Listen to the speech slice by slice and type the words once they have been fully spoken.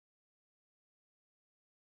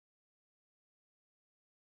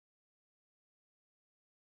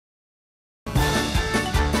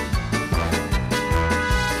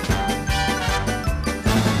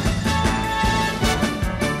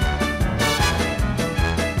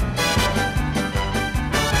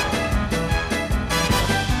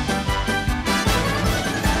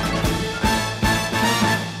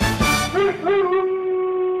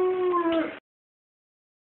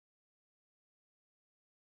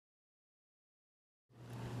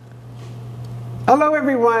Hello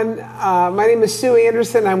everyone, my name is Sue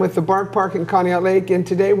Anderson. I'm with the Bark Park in Conneaut Lake, and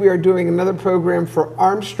today we are doing another program for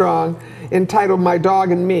Armstrong entitled My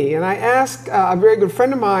Dog and Me. And I asked a very good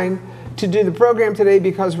friend of mine to do the program today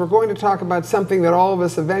because we're going to talk about something that all of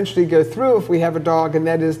us eventually go through if we have a dog, and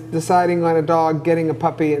that is deciding on a dog, getting a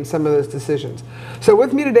puppy, and some of those decisions. So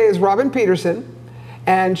with me today is Robin Peterson,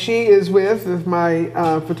 and she is with, if my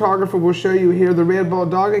photographer will show you here, the Red Ball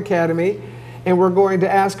Dog Academy. And we're going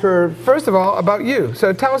to ask her, first of all, about you.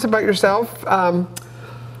 So tell us about yourself. How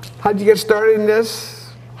did you get started in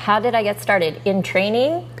this? How did I get started? In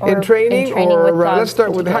training? In training with dogs? Let's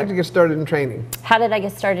start with, how did you get started in training? How did I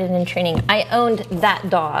get started in training? I owned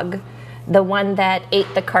that dog, the one that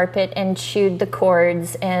ate the carpet and chewed the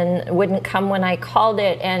cords and wouldn't come when I called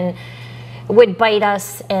it and would bite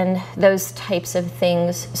us and those types of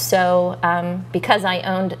things. So because I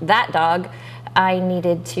owned that dog, I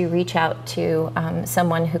needed to reach out to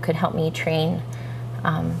someone who could help me train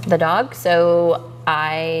the dog. So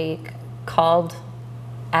I called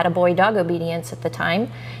Attaboy Dog Obedience at the time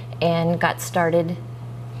and got started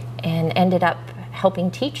and ended up helping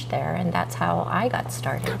teach there, and that's how I got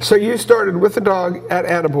started. So you started with the dog at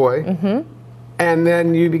Attaboy, and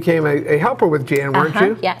then you became a helper with Jan, weren't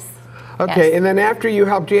you? Yes. Okay, yes. And then after you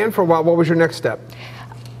helped Jan for a while, what was your next step?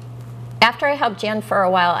 After I helped Jan for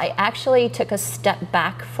a while, I actually took a step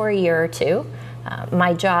back for a year or two.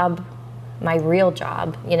 My job, my real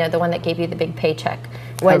job, you know, the one that gave you the big paycheck,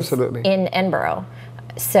 was in Edinburgh.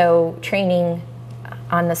 So training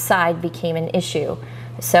on the side became an issue.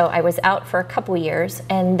 So I was out for a couple years,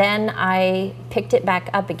 and then I picked it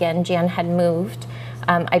back up again. Jan had moved.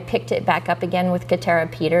 I picked it back up again with Katara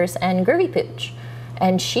Peters and Groovy Pooch.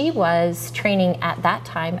 And she was training at that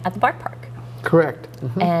time at the Bark Park. Correct.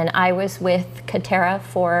 And I was with Katara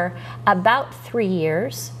for about 3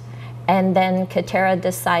 years, and then Katara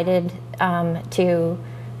decided to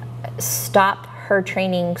stop her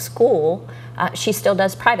training school. She still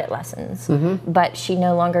does private lessons, but she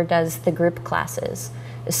no longer does the group classes.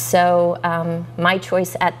 So my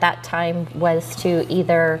choice at that time was to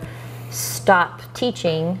either stop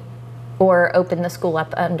teaching or open the school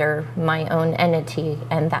up under my own entity,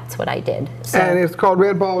 and that's what I did. So, and it's called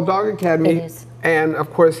Red Ball Dog Academy. It is. And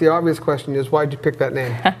of course, the obvious question is, why did you pick that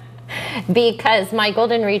name? Because my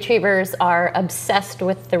golden retrievers are obsessed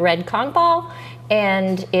with the red conch ball,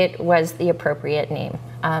 and it was the appropriate name.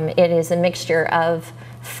 It is a mixture of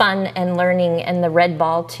fun and learning, and the red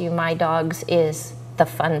ball to my dogs is the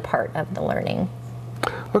fun part of the learning.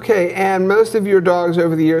 Okay, and most of your dogs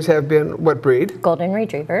over the years have been what breed? Golden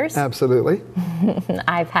retrievers. Absolutely.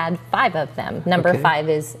 I've had 5 of them. Number 5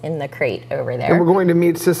 is in the crate over there. And we're going to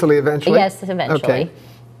meet Cicely eventually? Yes, eventually. Okay.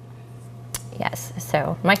 Yes,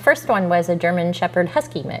 so my first one was a German Shepherd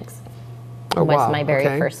Husky mix. Oh, wow. Was my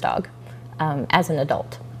very first dog as an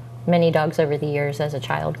adult. Many dogs over the years as a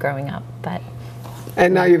child growing up, but...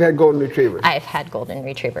 And now you've had golden retrievers? I've had golden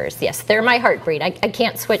retrievers, yes. They're my heart breed. I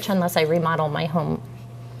can't switch unless I remodel my home,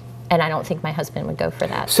 and I don't think my husband would go for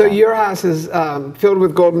that. So your house is filled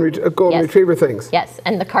with golden retriever things? Yes,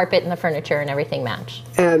 and the carpet and the furniture and everything match.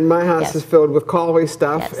 And my house is filled with Collie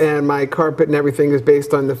stuff, and my carpet and everything is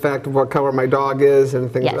based on the fact of what color my dog is and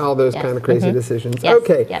things, all those kind of crazy decisions.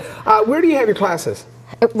 Okay, where do you have your classes?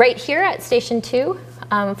 Right here at Station 2,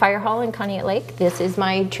 Fire Hall in Conneaut Lake. This is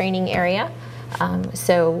my training area.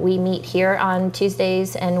 So we meet here on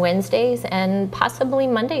Tuesdays and Wednesdays, and possibly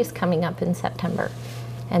Mondays coming up in September.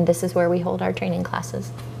 And this is where we hold our training classes.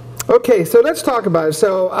 Okay, so let's talk about it.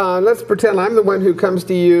 So let's pretend I'm the one who comes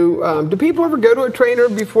to you. Do people ever go to a trainer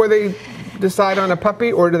before they decide on a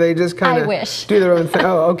puppy, or do they just kind of do their own thing?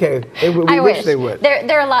 Oh, okay. We wish they would.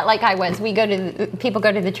 They're a lot like I was. People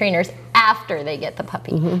go to the trainers after they get the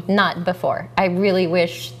puppy, not before. I really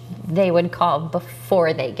wish they would call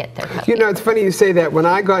before they get their puppy. You know, it's funny you say that. When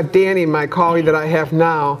I got Danny, my collie that I have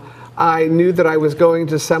now, I knew that I was going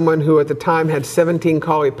to someone who at the time had 17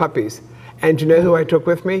 collie puppies. And you know who I took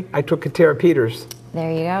with me? I took Katara Peters. There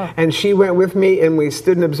you go. And she went with me, and we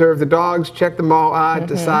stood and observed the dogs, checked them all out,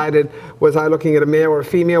 decided, was I looking at a male or a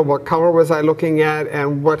female, what color was I looking at,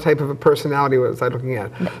 and what type of a personality was I looking at.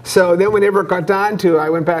 So then whenever it got down to, I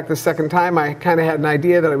went back the second time, I kind of had an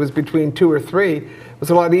idea that I was between 2 or 3. It was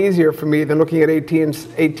a lot easier for me than looking at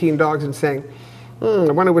 18 dogs and saying, I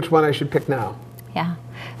wonder which one I should pick now. Yeah.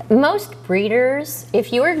 Most breeders,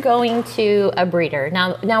 if you are going to a breeder,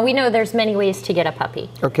 now we know there's many ways to get a puppy.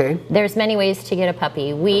 Okay. There's many ways to get a puppy.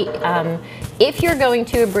 If you're going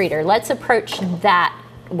to a breeder, let's approach that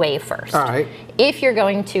way first. All right. If you're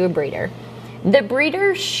going to a breeder, the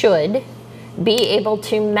breeder should be able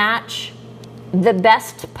to match the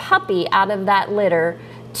best puppy out of that litter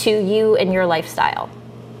to you and your lifestyle.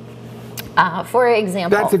 For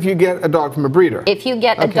example, that's if you get a dog from a breeder. If you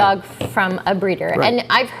get a dog from a breeder. Right. And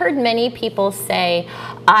I've heard many people say,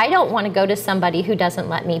 I don't want to go to somebody who doesn't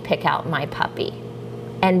let me pick out my puppy.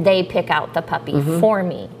 And they pick out the puppy for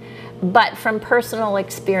me. But from personal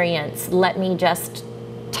experience, let me just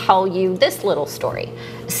tell you this little story.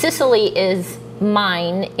 Cicely is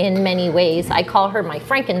mine in many ways. I call her my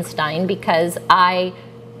Frankenstein because I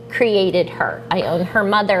created her. I own her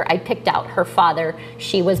mother. I picked out her father.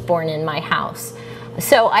 She was born in my house.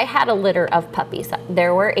 So I had a litter of puppies.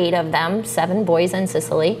 There were 8 of them, 7 boys and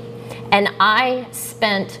Cicely. And I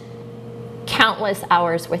spent countless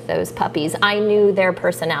hours with those puppies. I knew their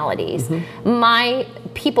personalities. My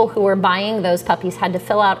people who were buying those puppies had to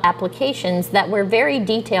fill out applications that were very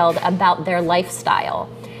detailed about their lifestyle.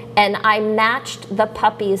 And I matched the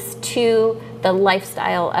puppies to the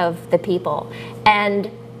lifestyle of the people.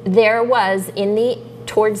 And there was,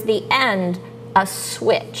 towards the end, a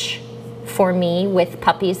switch for me with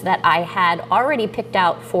puppies that I had already picked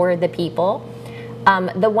out for the people.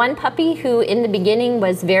 The one puppy who in the beginning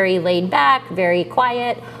was very laid back, very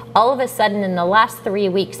quiet, all of a sudden in the last 3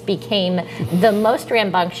 weeks became the most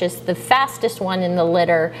rambunctious, the fastest one in the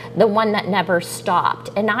litter, the one that never stopped.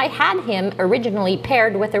 And I had him originally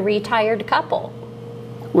paired with a retired couple.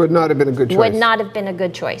 Would not have been a good choice. Would not have been a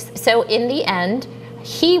good choice. So in the end,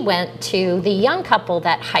 he went to the young couple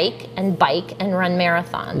that hike and bike and run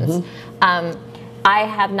marathons. I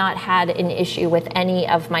have not had an issue with any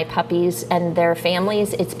of my puppies and their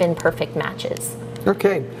families. It's been perfect matches.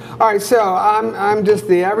 Okay. All right, so I'm just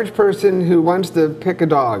the average person who wants to pick a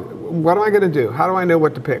dog. What am I going to do? How do I know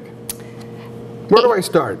what to pick? Where do I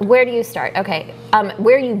start? Where do you start? Okay.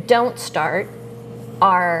 Where you don't start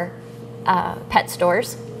are pet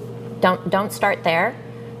stores. Don't start there.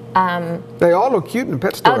 They all look cute in a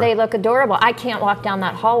pet store. Oh, they look adorable. I can't walk down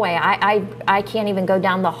that hallway. I can't even go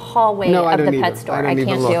down the hallway of the pet store. I can't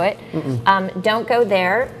do it. Don't go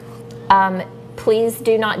there. Please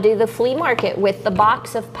do not do the flea market with the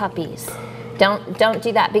box of puppies. Don't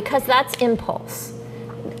do that because that's impulse.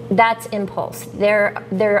 That's impulse.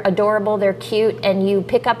 They're adorable, they're cute, and you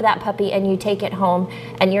pick up that puppy and you take it home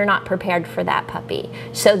and you're not prepared for that puppy.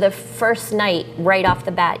 So the first night, right off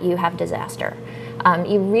the bat, you have disaster.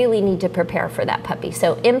 You really need to prepare for that puppy.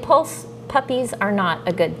 So impulse puppies are not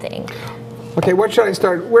a good thing. Okay, what should I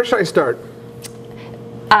start? Where should I start?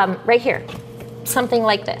 Right here, something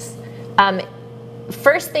like this.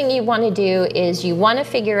 First thing you want to do is you want to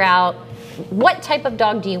figure out what type of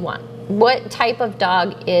dog do you want? What type of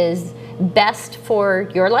dog is best for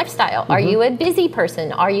your lifestyle? Are you a busy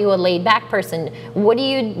person? Are you a laid back person? What do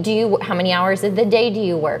you do? How many hours of the day do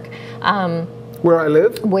you work? Where I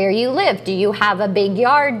live? Where you live. Do you have a big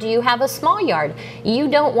yard? Do you have a small yard? You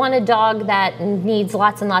don't want a dog that needs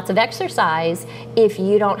lots and lots of exercise if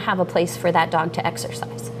you don't have a place for that dog to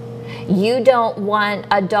exercise. You don't want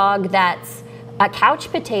a dog that's a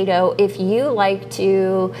couch potato if you like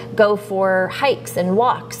to go for hikes and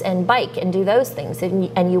walks and bike and do those things,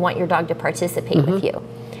 and you want your dog to participate with you.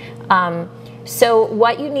 So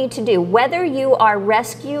what you need to do, whether you are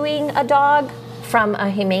rescuing a dog from a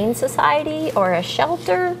humane society or a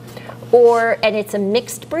shelter, and it's a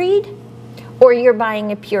mixed breed, or you're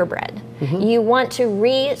buying a purebred, you want to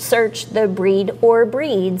research the breed or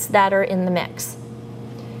breeds that are in the mix.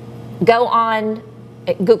 Go on,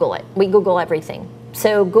 Google it. We Google everything.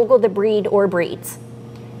 So Google the breed or breeds.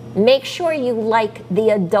 Make sure you like the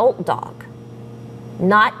adult dog,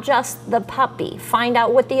 not just the puppy. Find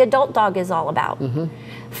out what the adult dog is all about.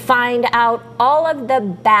 Find out all of the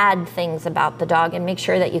bad things about the dog and make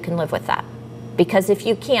sure that you can live with that. Because if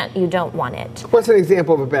you can't, you don't want it. What's an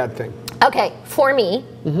example of a bad thing? Okay, for me,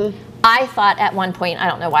 I thought at one point, I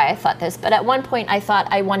don't know why I thought this, but at one point I thought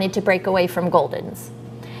I wanted to break away from Goldens.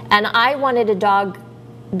 And I wanted a dog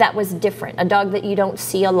that was different, a dog that you don't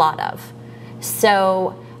see a lot of.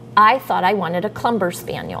 So I thought I wanted a Clumber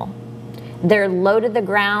Spaniel. They're low to the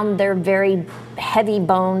ground, they're very heavy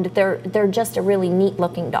boned, they're just a really neat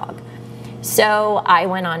looking dog. So I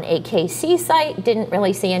went on AKC site, didn't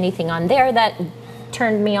really see anything on there that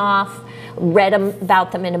turned me off, read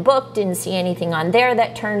about them in a book, didn't see anything on there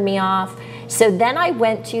that turned me off. So then I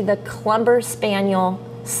went to the Clumber Spaniel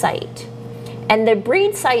site. And the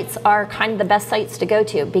breed sites are kind of the best sites to go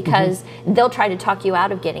to because they'll try to talk you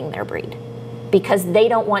out of getting their breed because they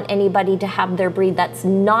don't want anybody to have their breed that's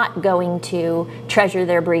not going to treasure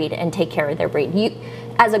their breed and take care of their breed.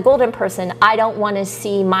 As a golden person, I don't want to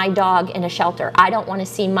see my dog in a shelter. I don't want to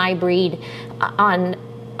see my breed on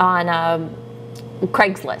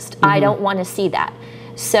Craigslist. I don't want to see that.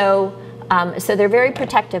 So they're very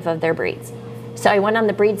protective of their breeds. So I went on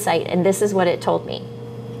the breed site, and this is what it told me.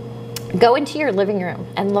 Go into your living room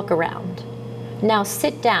and look around. Now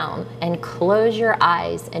sit down and close your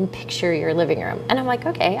eyes and picture your living room. And I'm like,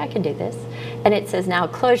 okay, I can do this. And it says, now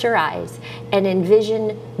close your eyes and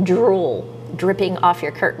envision drool dripping off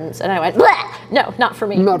your curtains. And I went, bleh! No, not for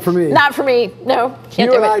me. Not for me. Not for me. No, can't You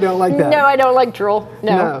do and it. I don't like that. No, I don't like drool.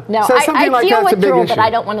 No, no. So something I like deal that's a with big drool, issue. but I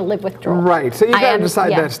don't want to live with drool. Right, so you got to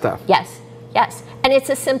decide that stuff. Yes, yes. And it's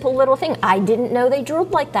a simple little thing. I didn't know they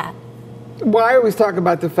drooled like that. Well, I always talk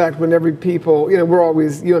about the fact whenever people, we're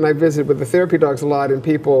always, you and I visit with the therapy dogs a lot, and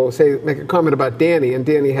people make a comment about Danny, and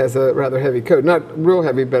Danny has a rather heavy coat. Not real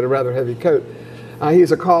heavy, but a rather heavy coat.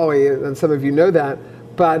 He's a collie, and some of you know that.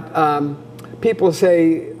 But people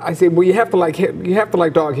say, I say, well, you have to like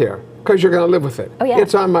dog hair, because you're going to live with it. Oh, yeah.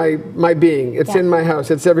 It's on my being. It's in my house.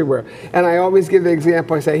 It's everywhere. And I always give the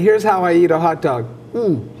example. I say, here's how I eat a hot dog.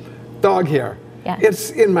 Dog hair. Yeah. It's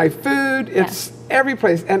in my food. It's every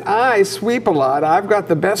place. And I sweep a lot. I've got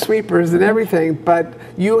the best sweepers and everything. But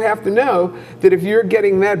you have to know that if you're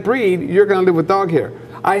getting that breed, you're going to live with dog hair.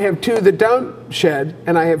 I have 2 that don't shed,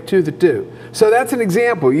 and I have 2 that do. So that's an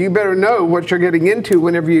example. You better know what you're getting into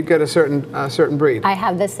whenever you get a certain breed. I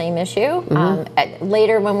have the same issue.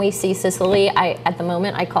 Later when we see Cicely, at the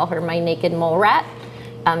moment I call her my naked mole rat.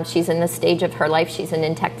 She's in the stage of her life. She's an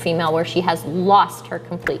intact female where she has lost her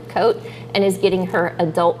complete coat and is getting her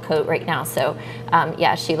adult coat right now. So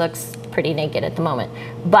yeah, she looks pretty naked at the moment.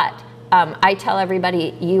 But I tell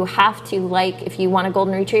everybody, you have to, if you want a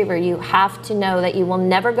golden retriever, you have to know that you will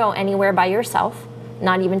never go anywhere by yourself,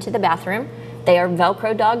 not even to the bathroom. They are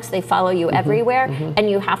Velcro dogs. They follow you everywhere.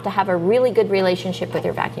 And you have to have a really good relationship with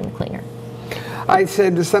your vacuum cleaner. I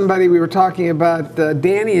said to somebody, we were talking about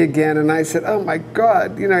Danny again, and I said, oh my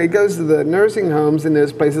God, he goes to the nursing homes in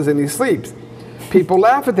those places and he sleeps. People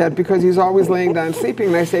laugh at that because he's always laying down sleeping,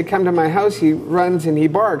 and I say, come to my house, he runs and he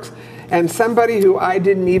barks. And somebody who I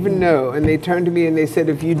didn't even know, and they turned to me and they said,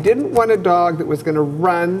 if you didn't want a dog that was going to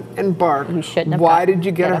run and bark, why did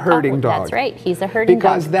you get a herding dog? That's right, he's a herding dog.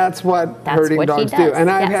 Because that's what herding dogs do.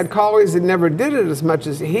 And I've had collies that never did it as much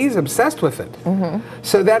as he's obsessed with it.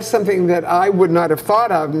 So that's something that I would not have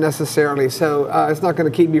thought of necessarily. So it's not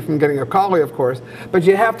going to keep you from getting a collie, of course, but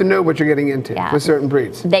you have to know what you're getting into with certain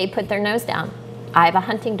breeds. They put their nose down. I have a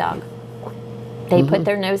hunting dog. They put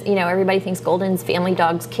their nose, everybody thinks Goldens, family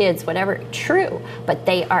dogs, kids, whatever. True, but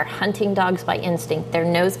they are hunting dogs by instinct. Their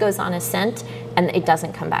nose goes on a scent and it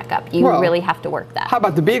doesn't come back up. You really have to work that. How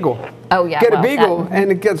about the beagle? Oh yeah. Get a beagle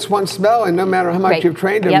and it gets one smell, and no matter how much you've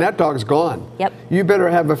trained him, that dog's gone. Yep. You better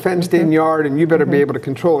have a fenced in yard, and you better be able to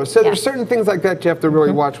control it. So there's certain things like that you have to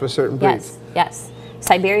really watch with certain breeds. Yes, yes.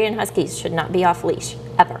 Siberian Huskies should not be off leash,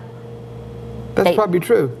 ever. That's probably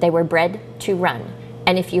true. They were bred to run.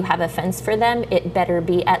 And if you have a fence for them, it better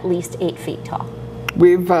be at least 8 feet tall.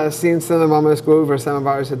 We've seen some of them almost go over some of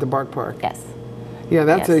ours at the Bark Park. Yes. Yeah,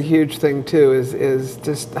 that's a huge thing too, is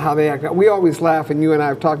just how they act. We always laugh, and you and I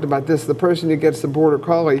have talked about this, the person who gets the Border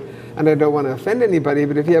Collie, and I don't want to offend anybody,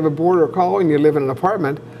 but if you have a Border Collie and you live in an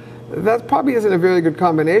apartment, that probably isn't a very good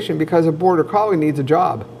combination, because a Border Collie needs a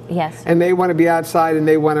job. Yes. And they want to be outside, and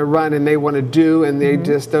they want to run, and they want to do, and they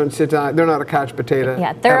just don't sit down. They're not a couch potato.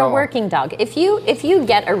 Yeah, they're a working dog. If you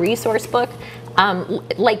get a resource book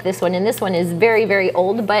like this one, and this one is very, very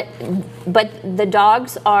old, but the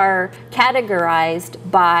dogs are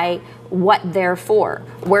categorized by what they're for.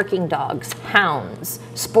 Working dogs, hounds,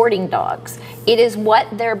 sporting dogs. It is what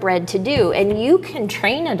they're bred to do, and you can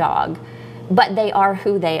train a dog, but they are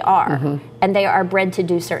who they are, and they are bred to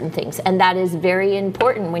do certain things, and that is very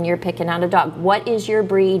important when you're picking out a dog. What is your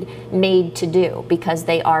breed made to do? Because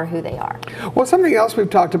they are who they are. Well, something else we've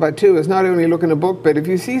talked about too is not only look in a book, but if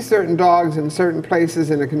you see certain dogs in certain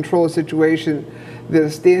places in a controlled situation that are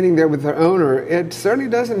standing there with their owner, it certainly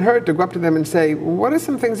doesn't hurt to go up to them and say, what are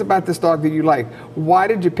some things about this dog that you like? Why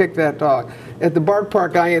did you pick that dog? At the Bark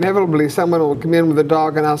Park, inevitably someone will come in with a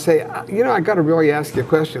dog, and I'll say, I got to really ask you a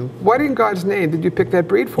question. What in God's name did you pick that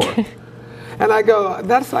breed for? And I go,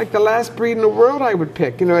 that's like the last breed in the world I would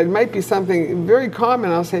pick. It might be something very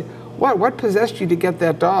common. I'll say, what possessed you to get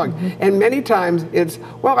that dog? And many times it's,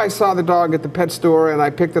 well, I saw the dog at the pet store and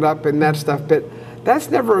I picked it up and that stuff, but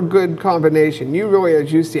that's never a good combination. You really,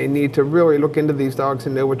 as you say, need to really look into these dogs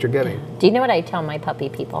and know what you're getting. Do you know what I tell my puppy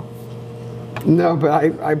people? No, but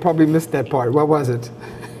I probably missed that part. What was it?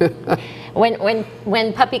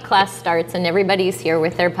 When puppy class starts and everybody's here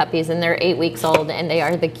with their puppies and they're 8 weeks old and they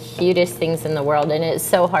are the cutest things in the world, and it's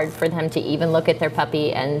so hard for them to even look at their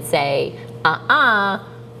puppy and say,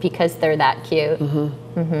 because they're that cute.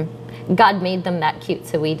 God made them that cute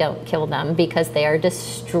so we don't kill them, because they are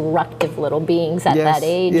destructive little beings at that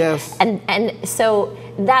age. Yes. And so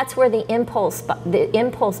that's where the impulse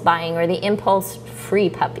buying or the impulse free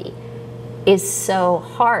puppy is so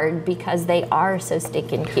hard, because they are so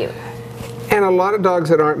stinking cute. And a lot of dogs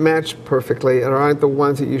that aren't matched perfectly and aren't the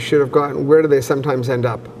ones that you should have gotten, where do they sometimes end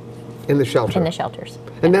up? In the shelter. In the shelters.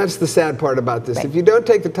 And that's the sad part about this. Right. If you don't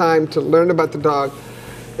take the time to learn about the dog,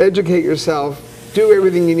 educate yourself, do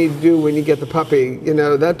everything you need to do when you get the puppy, you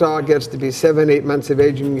know, that dog gets to be 7, 8 months of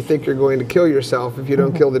age and you think you're going to kill yourself if you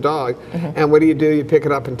don't kill the dog. And what do? You pick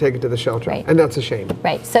it up and take it to the shelter. Right. And that's a shame.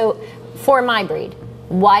 Right. So for my breed,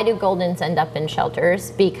 why do Goldens end up in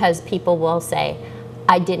shelters? Because people will say,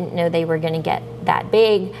 I didn't know they were going to get that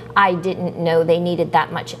big. I didn't know they needed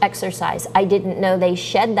that much exercise. I didn't know they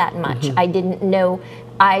shed that much. I didn't know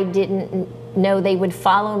they would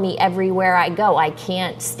follow me everywhere I go. I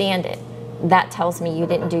can't stand it. That tells me you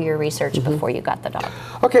didn't do your research before you got the dog.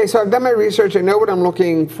 Okay, so I've done my research. I know what I'm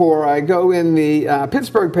looking for. I go in the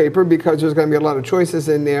Pittsburgh paper because there's going to be a lot of choices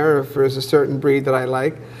in there if there's a certain breed that I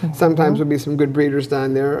like. Sometimes there'll be some good breeders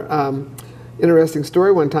down there. Interesting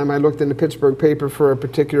story, one time I looked in the Pittsburgh paper for a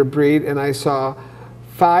particular breed and I saw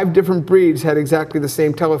 5 different breeds had exactly the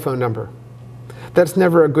same telephone number. That's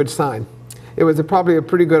never a good sign. It was probably a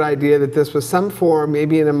pretty good idea that this was some form,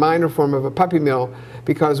 maybe in a minor form of a puppy mill,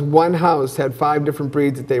 because one house had 5 different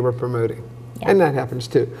breeds that they were promoting. Yeah. And that happens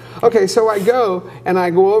too. Okay, so I go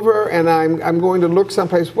over and I'm going to look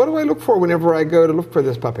someplace. What do I look for whenever I go to look for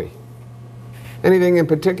this puppy? Anything in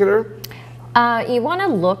particular? You want to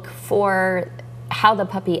look for how the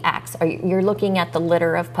puppy acts. You're looking at the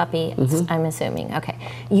litter of puppy, I'm assuming. Okay.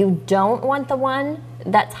 You don't want the one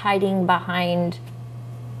that's hiding behind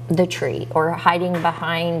the tree or hiding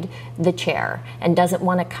behind the chair and doesn't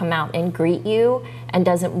want to come out and greet you and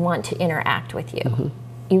doesn't want to interact with you.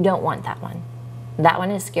 You don't want that one. That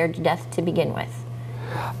one is scared to death to begin with.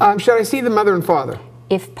 Should I see the mother and father?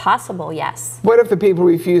 If possible, yes. What if the people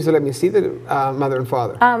refuse to let me see the mother and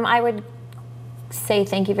father? I would say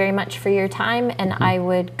thank you very much for your time, and I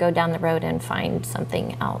would go down the road and find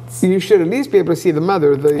something else. You should at least be able to see the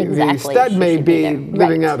mother. The stud may be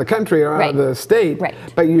living out of the country or out of the state,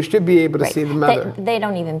 but you should be able to see the mother. They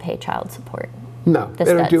don't even pay child support. No, they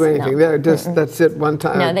don't do anything. They're just that's it one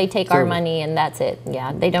time. No, they take our money and that's it.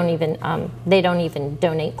 Yeah, they don't even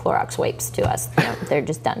donate Clorox wipes to us. No, they're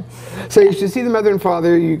just done. So you should see the mother and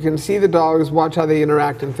father. You can see the dogs, watch how they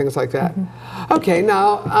interact and things like that. Okay,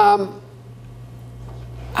 now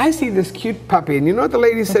I see this cute puppy, and you know what the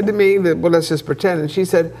lady said to me? That, well, let's just pretend. And she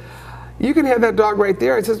said, you can have that dog right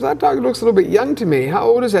there. I says, well, that dog looks a little bit young to me. How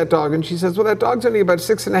old is that dog? And she says, well, that dog's only about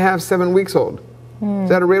 6.5, 7 weeks old. Is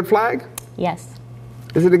that a red flag? Yes.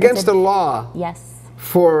 Is it against the law? Yes.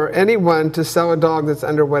 For anyone to sell a dog that's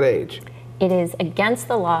under what age? It is against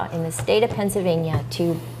the law in the state of Pennsylvania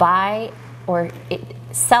to buy or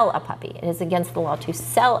sell a puppy. It is against the law to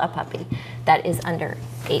sell a puppy that is under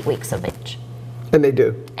 8 weeks of age. And they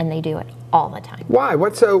do? And they do it all the time. Why?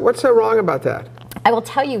 What's so wrong about that? I will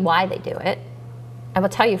tell you why they do it. I will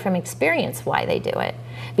tell you from experience why they do it.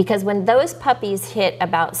 Because when those puppies hit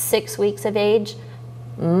about 6 weeks of age,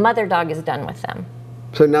 mother dog is done with them.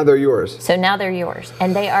 So now they're yours? So now they're yours.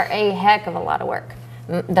 And they are a heck of a lot of work.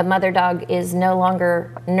 The mother dog is no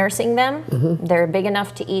longer nursing them. They're big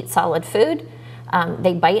enough to eat solid food.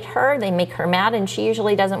 They bite her, they make her mad, and she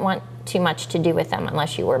usually doesn't want too much to do with them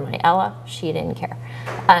unless you were my Ella. She didn't care.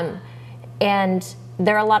 And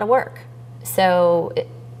they're a lot of work. So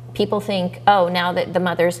people think, oh, now that the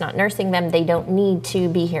mother's not nursing them, they don't need to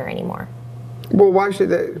be here anymore. Well, why should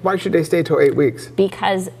they stay till 8 weeks?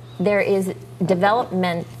 Because there is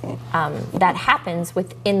development that happens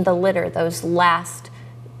within the litter those last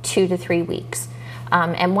 2 to 3 weeks.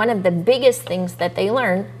 And one of the biggest things that they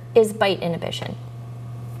learn is bite inhibition,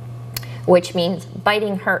 which means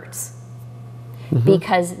biting hurts.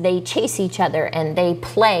 Because they chase each other and they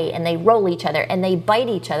play and they roll each other and they bite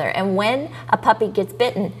each other. And when a puppy gets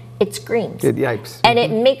bitten, it screams. It yipes. And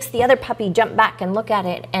it makes the other puppy jump back and look at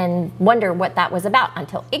it and wonder what that was about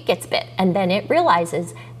until it gets bit. And then it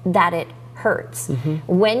realizes that it hurts.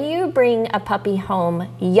 When you bring a puppy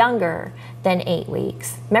home younger than 8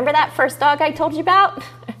 weeks, remember that first dog I told you about?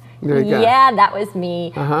 Yeah, that was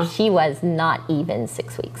me. She was not even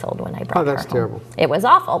 6 weeks old when I brought her home. Oh, that's terrible. It was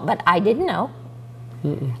awful, but I didn't know.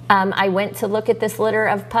 I went to look at this litter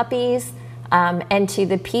of puppies, and to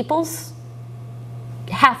the people's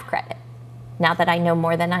half credit, now that I know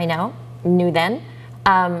more than I knew then,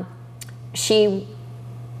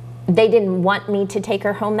 they didn't want me to take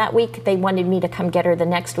her home that week. They wanted me to come get her the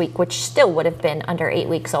next week, which still would have been under 8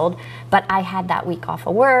 weeks old. But I had that week off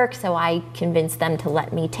of work, so I convinced them to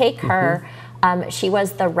let me take her. She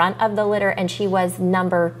was the runt of the litter, and she was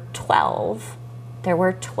number 12. There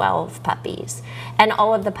were 12 puppies, and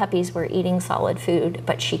all of the puppies were eating solid food,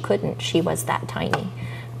 but she couldn't. She was that tiny.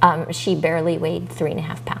 She barely weighed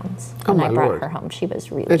 3.5 pounds when I brought her home. She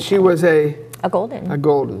was really And she was a golden. A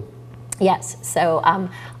golden. Yes. So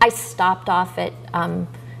I stopped off at,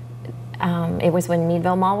 it was when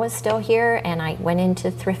Meadville Mall was still here, and I went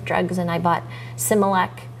into Thrift Drugs and I bought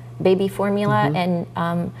Similac baby formula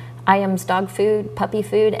and Iams dog food, puppy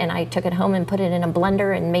food, and I took it home and put it in a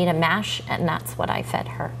blender and made a mash, and that's what I fed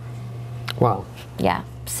her. Wow. Yeah.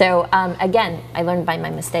 So again, I learned by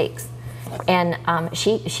my mistakes, and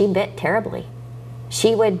she bit terribly.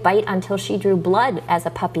 She would bite until she drew blood as a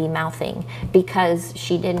puppy, mouthing, because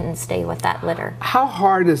she didn't stay with that litter. How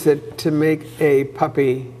hard is it to make a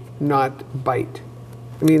puppy not bite?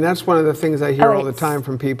 I mean, that's one of the things I hear all the time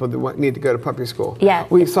from people that need to go to puppy school. Yeah.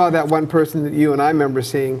 We saw that one person that you and I remember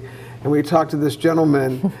seeing, and we talked to this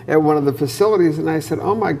gentleman at one of the facilities, and I said,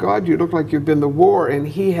 oh my God, you look like you've been to war, and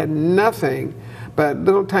he had nothing but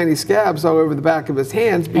little tiny scabs all over the back of his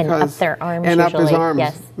hands because and up their arms and usually. up his arms.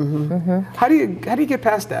 Yes. How do you get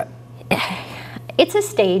past that? It's a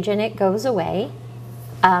stage and it goes away,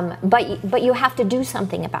 but you have to do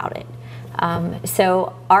something about it.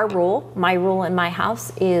 So my rule in my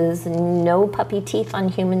house is no puppy teeth on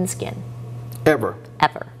human skin. Ever.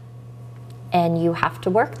 Ever. And you have to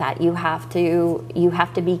work that. You have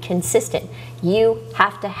to be consistent. You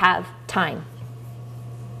have to have time.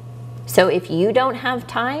 So if you don't have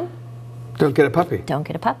time, don't get a puppy. Don't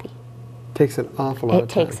get a puppy. Takes an awful lot of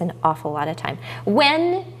time. It takes an awful lot of time.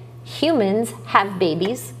 When humans have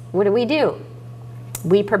babies, what do?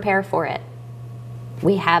 We prepare for it.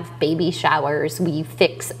 We have baby showers, we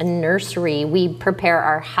fix a nursery, we prepare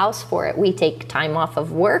our house for it. We take time off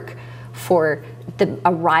of work for the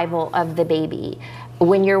arrival of the baby.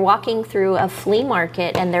 When you're walking through a flea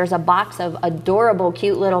market and there's a box of adorable,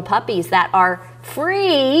 cute little puppies that are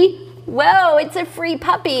free, whoa, it's a free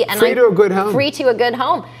puppy. And free to a good home. Free to a good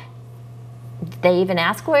home. Did they even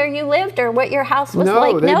ask where you lived or what your house was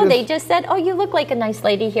like? No, they just said, oh, you look like a nice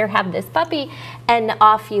lady here, have this puppy, and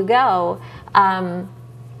off you go.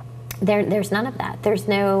 There's none of that. There's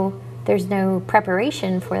no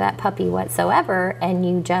preparation for that puppy whatsoever, and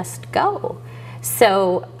you just go.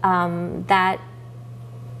 So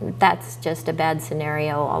that's just a bad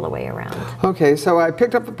scenario all the way around. Okay, so I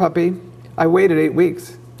picked up the puppy. I waited 8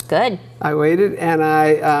 weeks. Good. I waited, and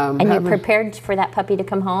and you prepared for that puppy to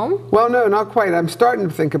come home? Well, no, not quite. I'm starting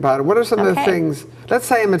to think about it. What are some of the things? Let's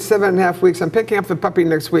say I'm at 7.5 weeks. I'm picking up the puppy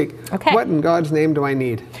next week. Okay. What in God's name do I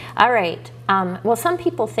need? All right. Well, some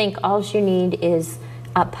people think all you need is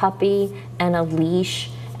a puppy and a leash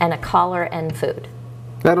and a collar and food.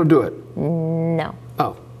 That'll do it. No.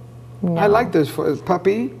 Oh. No. I like those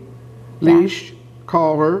puppy, leash,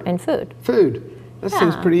 collar, and food. Food. That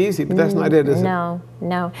seems pretty easy, but that's not it, is it? No.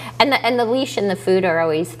 And the leash and the food are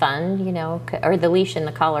always fun, you know, or the leash and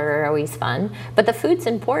the collar are always fun. But the food's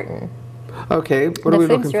important. Okay. What are we looking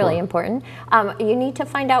for? The food's really important. You need to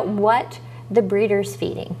find out what the breeder's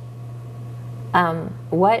feeding.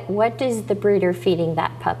 What is the breeder feeding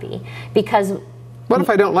that puppy? Because what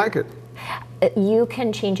if I don't like it? You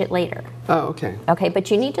can change it later. Oh, okay. Okay,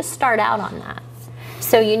 but you need to start out on that.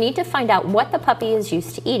 So you need to find out what the puppy is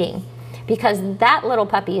used to eating, because that little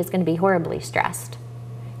puppy is going to be horribly stressed.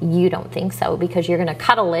 You don't think so, because you're going to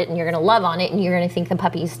cuddle it and you're going to love on it and you're going to think the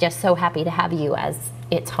puppy's just so happy to have you as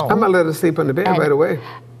its home. I'm going to let it sleep on the bed right away.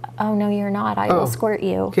 Oh, no, you're not. I will squirt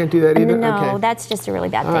you. Can't do that either? No, okay. That's just a really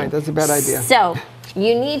bad thing. All right, that's a bad idea. So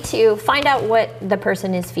you need to find out what the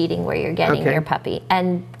person is feeding where you're getting your puppy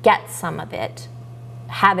and get some of it.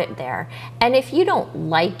 Have it there. And if you don't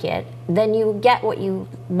like it, then you get what you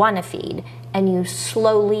want to feed and you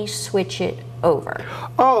slowly switch it over.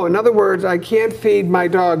 Oh, in other words, I can't feed my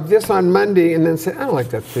dog this on Monday and then say, I don't like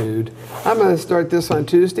that food. I'm going to start this on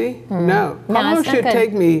Tuesday. No. How long should it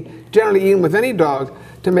take me, generally eating with any dog,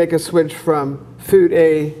 to make a switch from food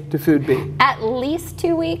A to food B? At least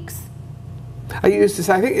 2 weeks. I used to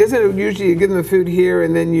say, I think, isn't it usually you give them the food here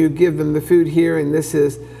and then you give them the food here, and this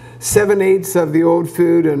is 7/8 of the old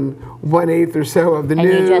food and 1/8 or so of the new,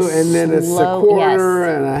 and then it's a quarter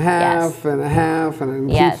and a half and a half,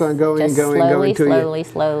 and it keeps on going and going and going to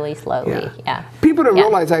slowly. Yeah. People don't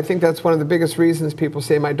realize, I think that's one of the biggest reasons people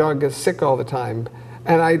say my dog gets sick all the time,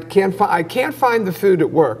 and I can't find the food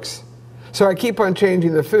that works. So I keep on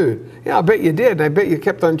changing the food. Yeah, I'll bet you did. And I bet you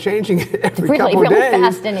kept on changing it every couple really days.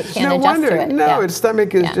 fast, and it can't adjust to it. No, Yeah. its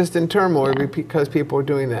stomach is just in turmoil because people are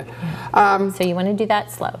doing that. So you want to do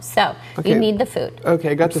that slow. So Okay. you need the food.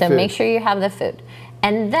 Okay, got the food. So make sure you have the food.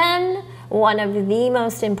 And then one of the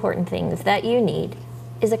most important things that you need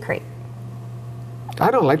is a crate. I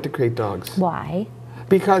don't like to crate dogs. Why?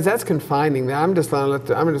 Because that's confining. I'm just going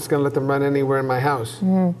to let them run anywhere in my house.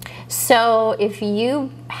 So if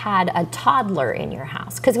you had a toddler in your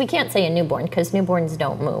house, because we can't say a newborn because newborns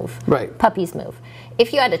don't move. Right. Puppies move.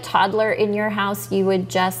 If you had a toddler in your house, you would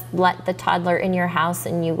just let the toddler in your house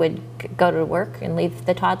and you would go to work and leave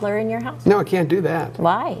the toddler in your house? No, I can't do that.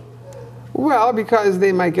 Why? Well, because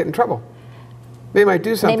they might get in trouble. They might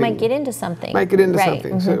do something. They might get into something. Might get into Right.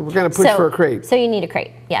 something. So we're going to push for a crate. So you need a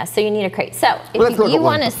crate. Yeah, so you need a crate. So Let's if look you at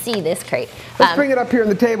one. want to see this crate. Let's bring it up here on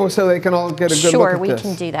the table so they can all get a good look Sure, at we this.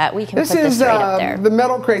 can do that. We can This put is this right up there. the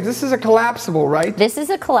metal crate. This is a collapsible, right? This is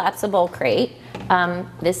a collapsible crate.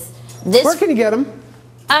 This Where can you get them?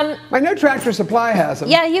 I know Tractor Supply has them.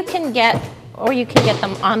 yeah, you can get, or you can get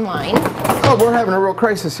them online. Oh, we're having a real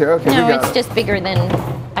crisis here. Okay, No, we got it's it. just bigger than,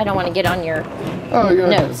 I don't want to get on your You're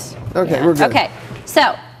notes. Okay, Yeah. we're good. Okay,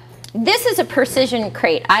 so this is a precision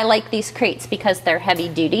crate. I like these crates because they're heavy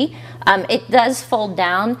duty. It does fold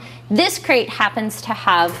down. This crate happens to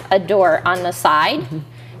have a door on the side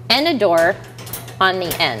and a door on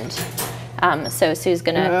the end. So Sue's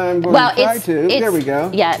gonna. I'm going to try to. There we go.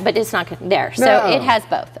 Yeah, but it's not there. So No. it has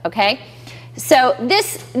both. Okay. So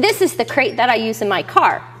this is the crate that I use in my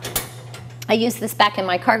car. I use this back in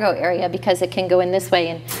my cargo area because it can go in this way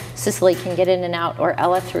and Cicely can get in and out, or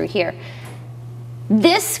Ella through here.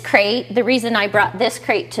 This crate, the reason I brought this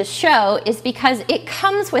crate to show is because it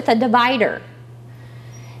comes with a divider.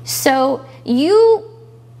 So you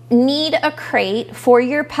need a crate for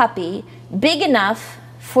your puppy big enough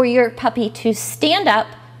for your puppy to stand up,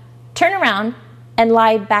 turn around, and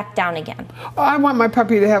lie back down again. Oh, I want my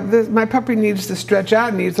puppy to have this. My puppy needs to stretch out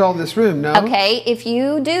and needs all this room, no? Okay, if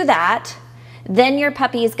you do that, then your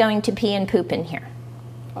puppy is going to pee and poop in here.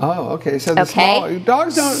 Oh, okay. So the Okay. small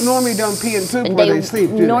dogs normally don't pee and poop where they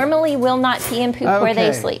sleep, do they? normally will not pee and poop where they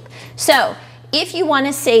Okay. sleep. So if you want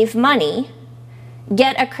to save money,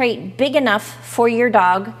 get a crate big enough for your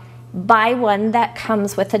dog. Buy one that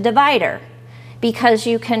comes with a divider, because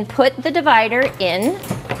you can put the divider in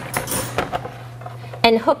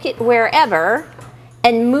and hook it wherever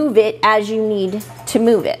and move it as you need to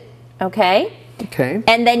move it, okay? Okay.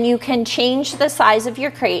 And then you can change the size of your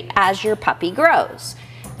crate as your puppy grows.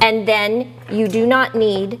 And then you do not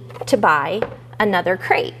need to buy another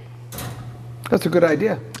crate, That's a good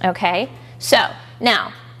idea. okay? So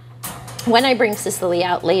now, when I bring Cicely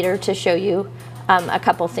out later to show you a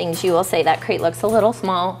couple things, you will say that crate looks a little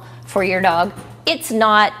small for your dog. It's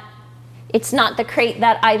not the crate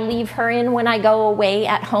that I leave her in when I go away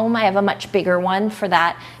at home. I have a much bigger one for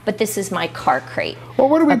that, but this is my car crate. Well,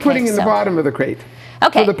 what are we Okay, putting in the so- bottom of the crate?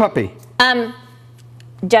 Okay. For the puppy.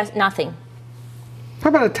 Just nothing. How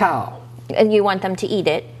about a towel? And you want them to eat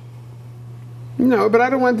it. No, but I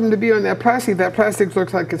don't want them to be on that plastic. That plastic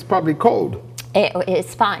looks like it's probably cold.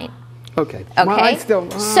 It's fine. Okay. Okay. Well, I still.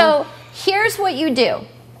 So here's what you do.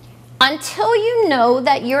 Until you know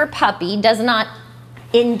that your puppy does not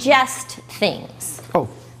ingest things. Oh, All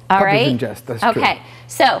puppies right? ingest. That's true. Okay.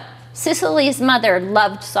 So Cicely's mother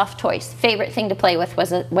loved soft toys. Favorite thing to play with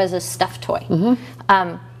was a stuffed toy.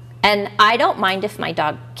 Mm-hmm. And I don't mind if my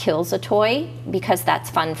dog kills a toy because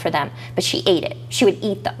that's fun for them. But she ate it. She would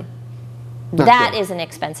eat them. Not That good. is an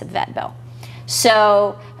expensive vet bill.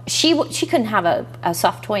 So she couldn't have a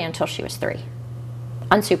soft toy until she was 3,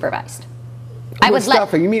 unsupervised. With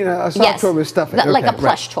stuffing. You mean a soft toy with stuffing? Like a Okay,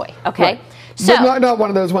 plush right. toy. Okay. Right. So But not one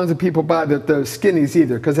of those ones that people buy that those skinnies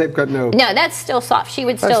either, because they've got no. no, that's still soft. She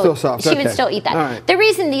would That's still, still soft, She would okay. still eat that. All right. The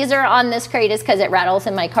reason these are on this crate is because it rattles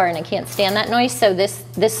in my car and I can't stand that noise. So this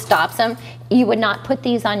stops them. You would not put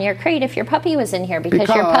these on your crate if your puppy was in here because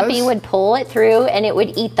your puppy Because? would pull it through and it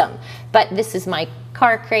would eat them. But this is my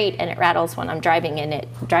car crate and it rattles when I'm driving and it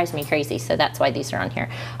drives me crazy. So that's why these are on here.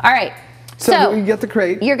 All right. So you get the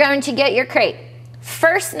crate. You're going to get your crate.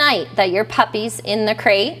 First night that your puppy's in the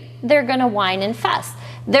crate, they're going to whine and fuss.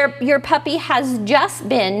 Your puppy has just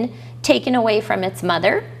been taken away from its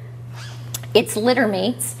mother, its litter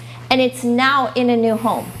mates, and it's now in a new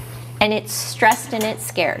home. And it's stressed and it's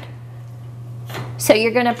scared. So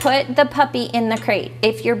you're going to put the puppy in the crate.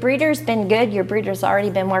 If your breeder's been good, your breeder's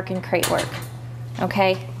already been working crate work.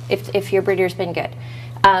 Okay? If your breeder's been good.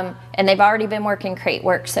 And they've already been working crate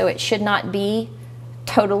work, so it should not be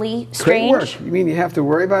totally Crate strange. work. You mean you have to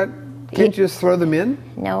worry about Can't you just throw them in?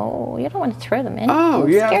 No, you don't want to throw them in. Oh,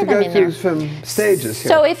 you have to go through some stages here.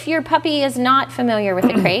 So if your puppy is not familiar with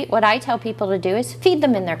a crate, what I tell people to do is feed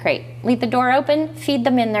them in their crate. Leave the door open, feed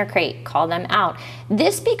them in their crate, call them out.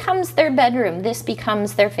 This becomes their bedroom. This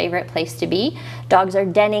becomes their favorite place to be. Dogs are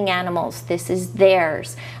denning animals. This is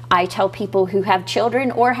theirs. I tell people who have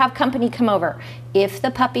children or have company come over, if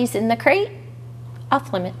the puppy's in the crate,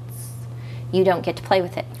 off limits. You don't get to play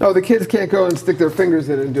with it. Oh, the kids can't go and stick their fingers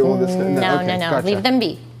in and do all this stuff? No, okay, no. gotcha. Leave them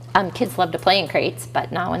be. Kids love to play in crates,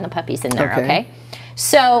 but not when the puppy's in there, okay?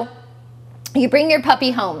 So you bring your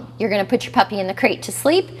puppy home. You're going to put your puppy in the crate to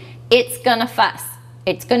sleep. It's going to fuss.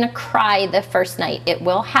 It's going to cry the first night. It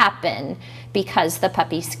will happen because the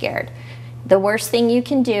puppy's scared. The worst thing you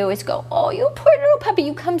can do is go, oh, you poor little puppy,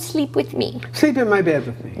 you come sleep with me. Sleep in my bed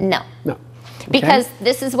with me. No. No. Okay. Because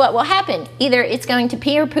this is what will happen. Either it's going to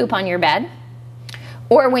pee or poop on your bed,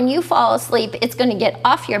 or when you fall asleep, it's going to get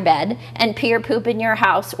off your bed and pee or poop in your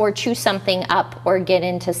house or chew something up or get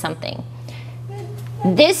into something.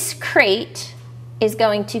 This crate is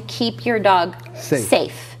going to keep your dog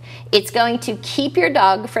safe. It's going to keep your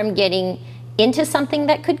dog from getting into something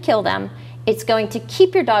that could kill them. It's going to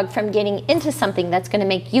keep your dog from getting into something that's going to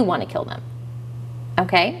make you want to kill them.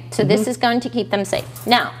 Okay? So this is going to keep them safe.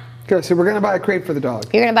 Now, okay, so we're going to buy a crate for the dog.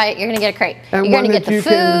 you're going to buy it, you're going to get a crate. And you're going to one get the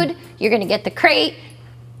that you food, you're going to get the crate.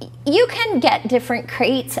 You can get different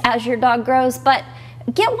crates as your dog grows, but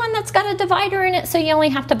get one that's got a divider in it so you only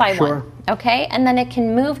have to buy one. Okay? And then it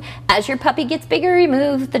can move. As your puppy gets bigger, you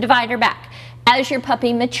move the divider back. As your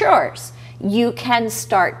puppy matures, you can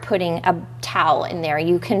start putting a towel in there.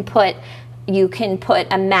 You can put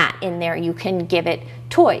a mat in there. You can give it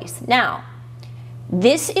toys. Now,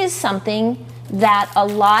 this is something that a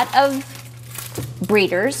lot of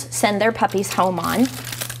breeders send their puppies home on.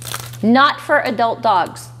 Not for adult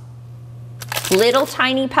dogs. Little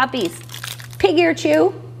tiny puppies. Pig ear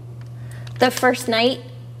chew. The first night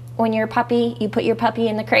when you put your puppy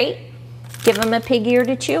in the crate, give them a pig ear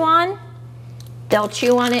to chew on. They'll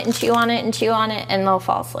chew on it and chew on it and chew on it, and they'll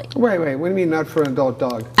fall asleep. Wait, what do you mean not for an adult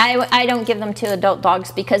dog? I don't give them to adult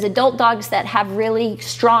dogs because adult dogs that have really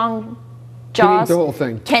strong jaws the whole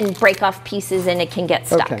thing can break off pieces and it can get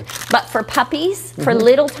stuck. Okay. But for puppies, for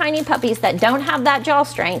little tiny puppies that don't have that jaw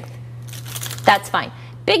strength, that's fine.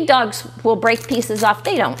 Big dogs will break pieces off.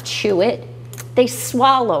 They don't chew it. They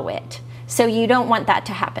swallow it. So you don't want that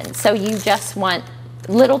to happen. So you just want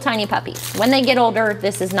little tiny puppies. When they get older,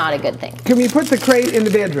 this is not a good thing. Can we put the crate in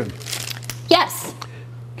the bedroom? Yes.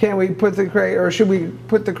 Can we put the crate, or should we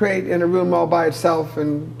put the crate in a room all by itself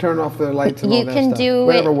and turn off the lights and all that stuff? You can do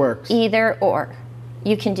whatever works. Either or.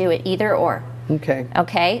 You can do it either or. Okay.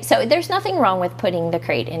 Okay. So there's nothing wrong with putting the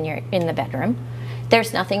crate in the bedroom.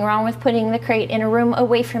 There's nothing wrong with putting the crate in a room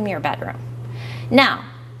away from your bedroom. Now,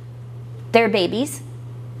 they're babies.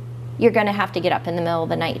 You're going to have to get up in the middle of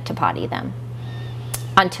the night to potty them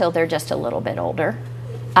until they're just a little bit older.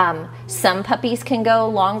 Some puppies can go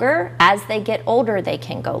longer. As they get older, they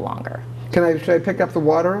can go longer. Should I pick up the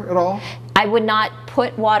water at all? I would not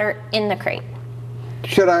put water in the crate.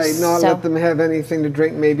 Should I not let them have anything to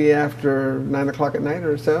drink maybe after 9 o'clock at night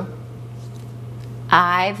or so?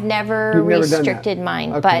 I've never restricted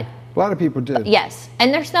mine, but a lot of people do. Yes,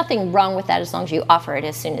 and there's nothing wrong with that as long as you offer it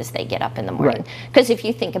as soon as they get up in the morning. Because if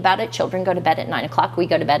you think about it, children go to bed at 9 o'clock. We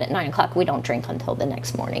go to bed at 9 o'clock. We don't drink until the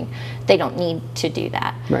next morning. They don't need to do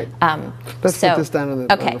that. Right. Let's put this down on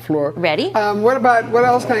the floor. Ready? What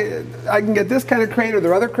else I can get this kind of crate? Are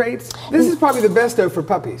there other crates? This is probably the best though for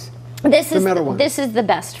puppies. This is the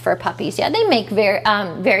best for puppies. Yeah, they make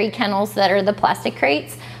very kennels that are the plastic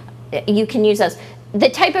crates. You can use those. The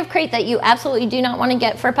type of crate that you absolutely do not want to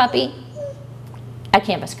get for a puppy, a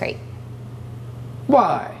canvas crate.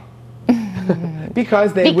 Why?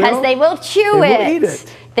 Because they will chew it. Will eat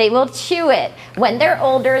it. They will chew it. When they're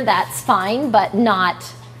older, that's fine, but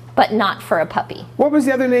not for a puppy. What was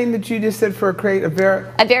the other name that you just said for a crate? A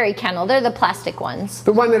very kennel. They're the plastic ones.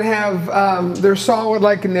 The one that have they're solid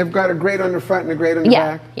and they've got a grate on the front and a grate on the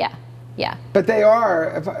back. Yeah. But they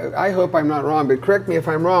are, I hope I'm not wrong, but correct me if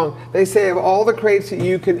I'm wrong, they say of all the crates that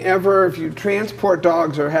you can ever, if you transport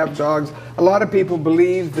dogs or have dogs, a lot of people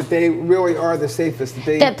believe that they really are the safest.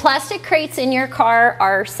 The plastic crates in your car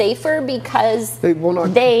are safer because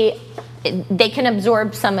they can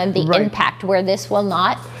absorb some of the impact where this will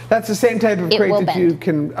not. That's the same type of crate that you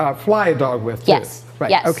can fly a dog with too. Yes.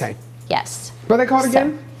 Right. Yes. Okay. Yes. What are they called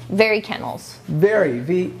again? Very kennels.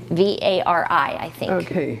 V-A-R-I, I think.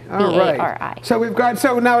 Okay, all right. V-A-R-I. So we've got,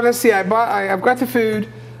 now let's see, I've got the food,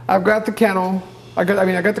 I've got the kennel, I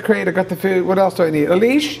got the crate, I got the food, what else do I need? A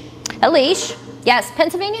leash? A leash. Yes,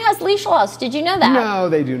 Pennsylvania has leash laws. Did you know that? No,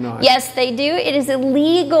 they do not. Yes, they do. It is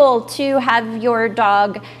illegal to have your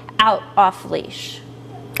dog out off leash.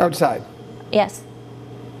 Outside. Yes.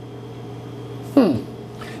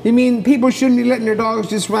 You mean people shouldn't be letting their dogs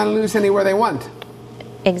just run loose anywhere they want?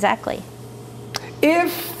 Exactly.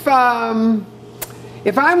 If I'm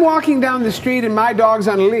walking down the street and my dog's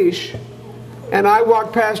on a leash, and I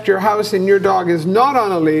walk past your house and your dog is not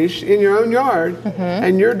on a leash in your own yard,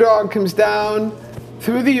 and your dog comes down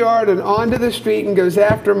through the yard and onto the street and goes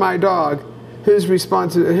after my dog, who's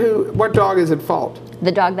responsible? What dog is at fault?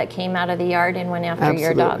 The dog that came out of the yard and went after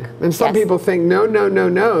your dog. And some people think, no,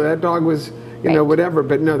 that dog was, you know, whatever,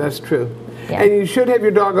 but no, that's true. Yeah. And you should have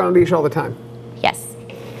your dog on a leash all the time. Yes.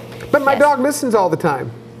 But my dog listens all the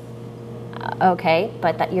time. Okay,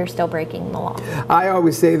 but that you're still breaking the law. I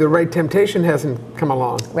always say the right temptation hasn't come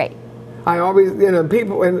along. Right. I always, you know,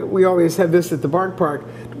 people, and we always have this at the Bark Park.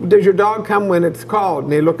 Does your dog come when it's called?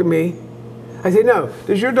 And they look at me. I say, no.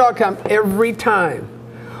 Does your dog come every time?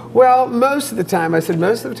 Well, most of the time. I said,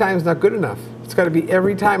 most of the time is not good enough. It's got to be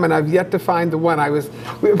every time, and I've yet to find the one.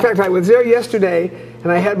 In fact, I was there yesterday,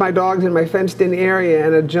 and I had my dogs in my fenced-in area,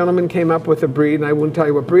 and a gentleman came up with a breed, and I won't tell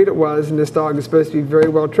you what breed it was, and this dog is supposed to be very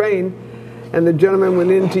well trained. And the gentleman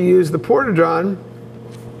went in to use the porta-john,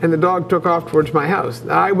 and the dog took off towards my house.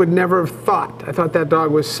 I would never have thought. I thought that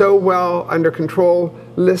dog was so well under control,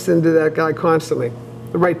 listened to that guy constantly.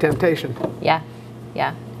 The right temptation. Yeah,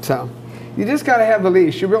 yeah. So, you just got to have the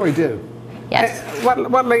leash. You really do. Yes.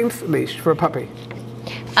 What length leash for a puppy?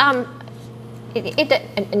 No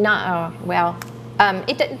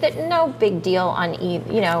big deal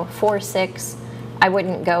on 4, 6. I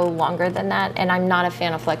wouldn't go longer than that, and I'm not a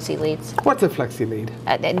fan of flexi leads. What's a flexi lead?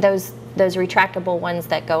 Those retractable ones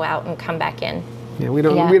that go out and come back in. Yeah, we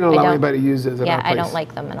don't allow anybody to use those at our place. I don't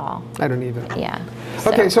like them at all. I don't either. Yeah.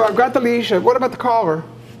 Okay, so I've got the leash. What about the collar?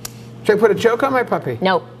 Should I put a choke on my puppy?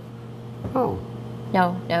 Nope. Oh.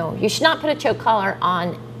 No. You should not put a choke collar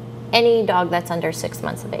on any dog that's under 6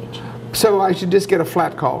 months of age. So I should just get a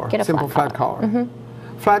flat collar, simple flat collar.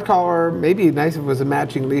 Flat collar, maybe nice if it was a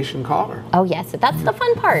matching leash and collar. Oh yes, that's the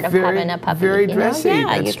fun part of having a puppy. Very dressy. Yeah,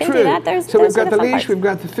 that's you can true. do that. So we've got the leash, parts. we've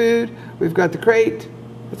got the food, we've got the crate.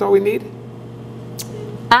 That's all we need.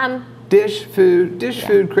 Dish,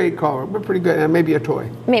 food, crate, collar. We're pretty good. And maybe a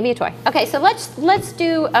toy. Maybe a toy. Okay, so let's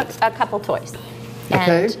do a couple toys.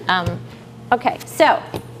 Okay. And, okay, so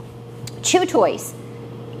chew toys.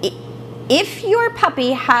 If your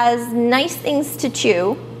puppy has nice things to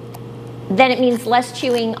chew, then it means less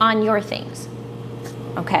chewing on your things.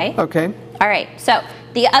 Okay? Okay. All right, so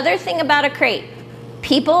the other thing about a crate,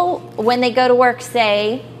 people, when they go to work,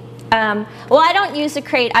 say, well, I don't use a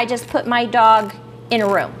crate, I just put my dog in a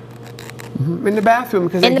room. In the bathroom,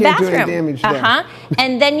 because they can't do any damage there.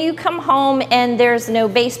 And then you come home and there's no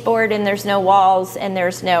baseboard and there's no walls and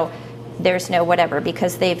there's no whatever,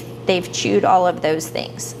 because they've chewed all of those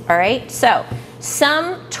things. All right, so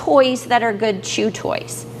some toys that are good chew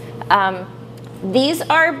toys. These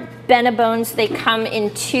are Benabones. They come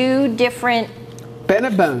in 2 different.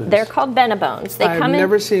 Benabones. They're called Benabones. I've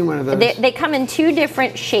never seen one of those. They come in 2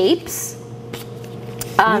 different shapes.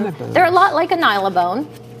 They're a lot like a Nylabone.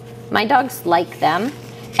 My dogs like them,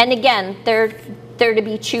 and again, they're to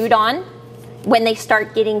be chewed on. When they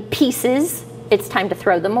start getting pieces, it's time to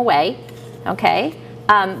throw them away. Okay,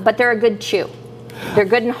 but they're a good chew. They're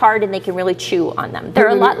good and hard, and they can really chew on them. They're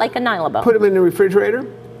a lot like a Nylabone. Put them in the refrigerator?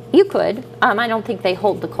 You could. I don't think they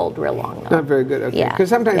hold the cold real long, though. Not very good, okay. Yeah. Because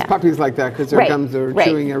sometimes puppies like that, because their gums are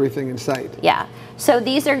chewing everything in sight. Yeah. So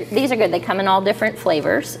these are good. They come in all different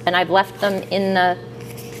flavors, and I've left them in the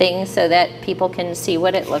thing so that people can see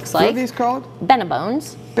what it looks like. What are these called?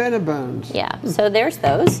 Benabones. Benabones. Yeah. So there's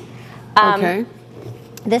those. Okay.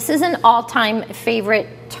 This is an all-time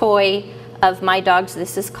favorite toy of my dog's.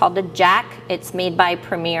 This is called a Jack. It's made by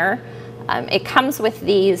Premier. It comes with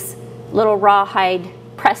these little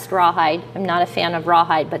pressed rawhide. I'm not a fan of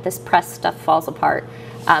rawhide, but this pressed stuff falls apart.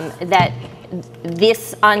 That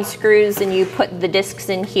this unscrews and you put the discs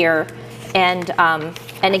in here. And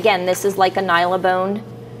again, this is like a Nylabone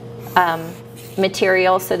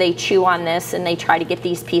material, so they chew on this and they try to get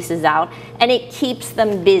these pieces out, and it keeps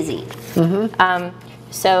them busy.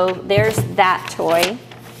 So there's that toy.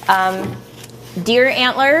 Deer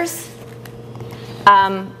antlers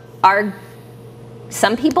are,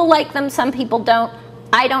 some people like them, some people don't.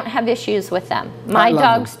 I don't have issues with them. My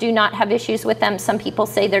dogs do not have issues with them. Some people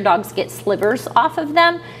say their dogs get slivers off of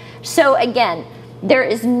them. So again, there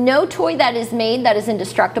is no toy that is made that is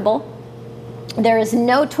indestructible. There is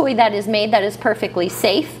no toy that is made that is perfectly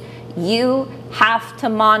safe. You have to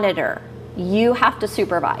monitor. you have to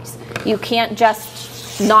supervise. You can't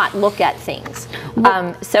just not look at things.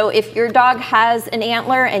 So if your dog has an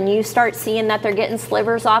antler and you start seeing that they're getting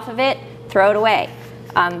slivers off of it, throw it away.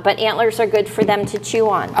 But antlers are good for them to chew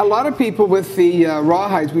on. A lot of people with the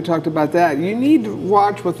rawhides, we talked about that. You need to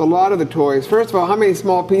watch with a lot of the toys. First of all, how many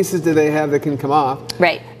small pieces do they have that can come off?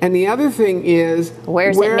 Right. And the other thing is, where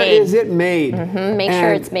is it made? Make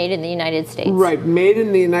sure it's made in the United States. Right, made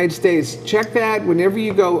in the United States. Check that whenever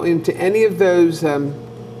you go into any of those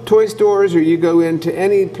toy stores, or you go into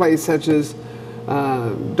any place such as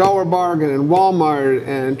Dollar Bargain and Walmart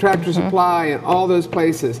and Tractor Supply and all those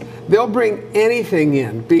places. They'll bring anything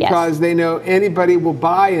in because they know anybody will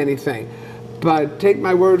buy anything. But take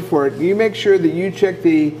my word for it, you make sure that you check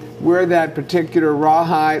where that particular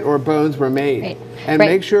rawhide or bones were made. Right. And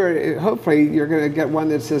make sure, hopefully, you're going to get one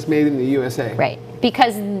that says made in the USA. Right,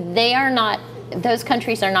 because they are not, those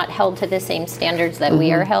countries are not held to the same standards that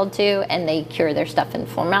we are held to, and they cure their stuff in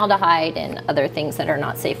formaldehyde and other things that are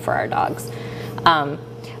not safe for our dogs.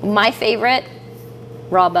 My favorite,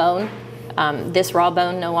 raw bone. This raw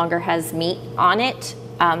bone no longer has meat on it,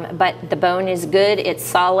 but the bone is good, it's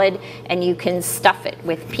solid, and you can stuff it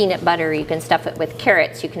with peanut butter, you can stuff it with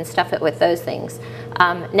carrots, you can stuff it with those things.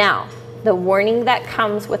 Now, the warning that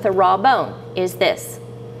comes with a raw bone is this.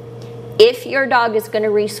 If your dog is going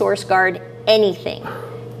to resource guard anything,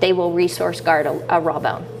 they will resource guard a raw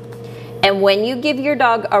bone. And when you give your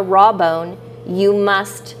dog a raw bone, you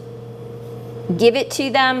must give it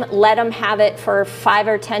to them, let them have it for 5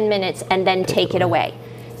 or 10 minutes, and then take it away.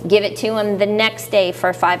 Give it to them the next day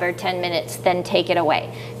for 5 or 10 minutes, then take it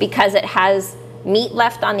away. Because it has meat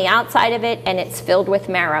left on the outside of it, and it's filled with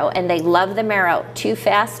marrow, and they love the marrow. Too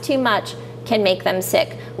fast, too much can make them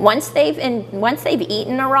sick. Once they've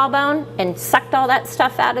eaten a raw bone and sucked all that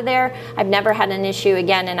stuff out of there, I've never had an issue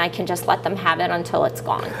again, and I can just let them have it until it's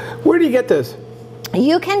gone. Where do you get this?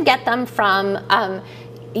 You can get them from,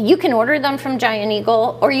 you can order them from Giant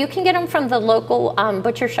Eagle, or you can get them from the local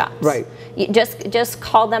butcher shops. Right. You just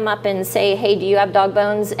call them up and say, hey, do you have dog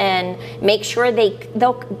bones? And make sure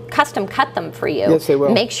they'll custom cut them for you. Yes, they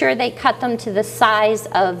will. Make sure they cut them to the size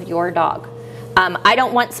of your dog. I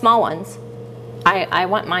don't want small ones. I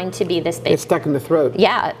want mine to be this big. It's stuck in the throat.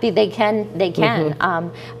 Yeah, they can.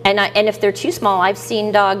 And if they're too small, I've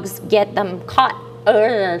seen dogs get them caught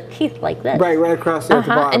teeth like this. Right across there at the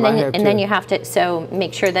bottom. And then you have to, so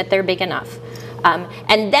make sure that they're big enough.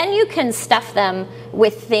 And then you can stuff them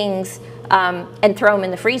with things and throw them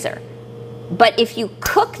in the freezer. But if you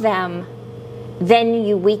cook them, then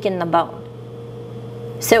you weaken the bone.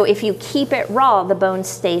 So if you keep it raw, the bone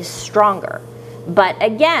stays stronger. But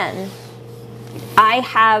again,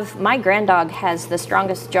 my granddog has the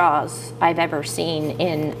strongest jaws I've ever seen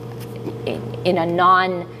in a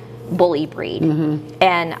non-bully breed.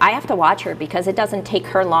 And I have to watch her because it doesn't take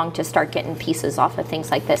her long to start getting pieces off of things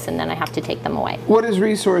like this, and then I have to take them away. What is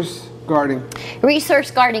resource guarding?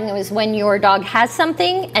 Resource guarding is when your dog has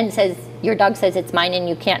something and your dog says it's mine and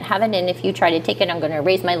you can't have it, and if you try to take it, I'm going to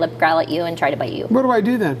raise my lip, growl at you, and try to bite you. What do I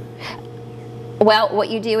do then? Well, what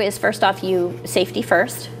you do is, first off, safety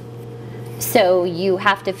first. So you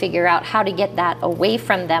have to figure out how to get that away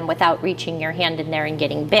from them without reaching your hand in there and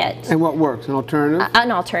getting bit. And what works? An alternative?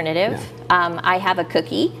 An alternative. Yeah. I have a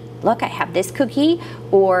cookie. Look, I have this cookie.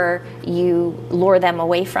 Or you lure them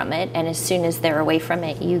away from it, and as soon as they're away from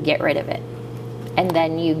it, you get rid of it. And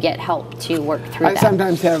then you get help to work through that. I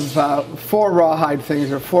sometimes have 4 rawhide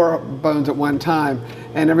things or 4 bones at one time,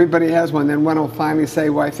 and everybody has one. Then one will finally say,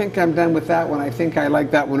 well, I think I'm done with that one. I think I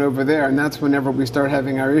like that one over there. And that's whenever we start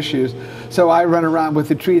having our issues. So I run around with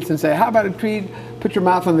the treats and say, how about a treat? Put your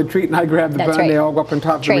mouth on the treat, and I grab the bone. Right. They all go up on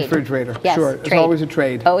top of the refrigerator. Yes, sure, it's always a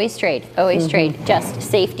trade. Always trade, always trade. Just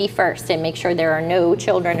safety first, and make sure there are no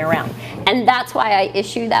children around. And that's why I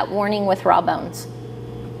issue that warning with raw bones.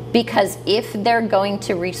 Because if they're going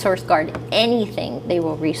to resource guard anything, they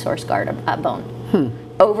will resource guard a bone.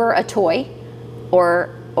 Over a toy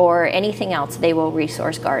or anything else, they will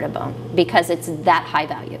resource guard a bone because it's that high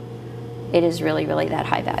value. It is really, really that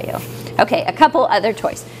high value. Okay, a couple other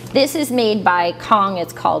toys. This is made by Kong.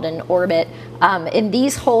 It's called an Orbit. In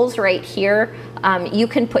these holes right here, you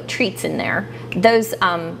can put treats in there. Those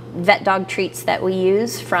vet dog treats that we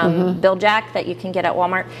use from Bill Jack that you can get at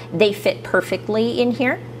Walmart, they fit perfectly in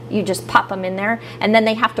here. You just pop them in there, and then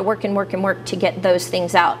they have to work and work and work to get those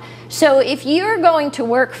things out. So if you're going to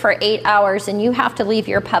work for 8 hours and you have to leave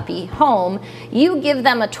your puppy home, you give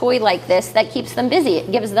them a toy like this that keeps them busy.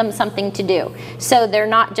 It gives them something to do. So they're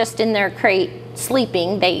not just in their crate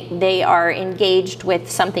sleeping, they are engaged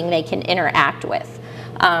with something they can interact with.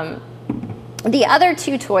 The other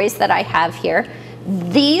 2 toys that I have here,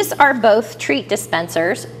 These are both treat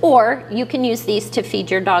dispensers, or you can use these to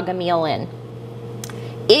feed your dog a meal in.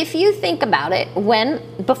 If you think about it,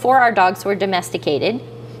 before our dogs were domesticated,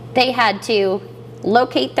 they had to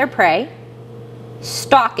locate their prey,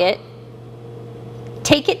 stalk it,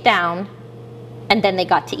 take it down, and then they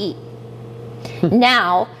got to eat.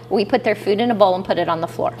 Now, we put their food in a bowl and put it on the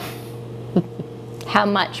floor. How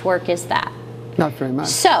much work is that? Not very much.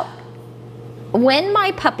 So, when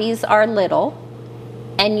my puppies are little,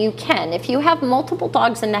 and you can, if you have multiple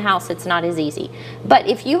dogs in the house, it's not as easy. But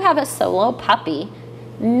if you have a solo puppy,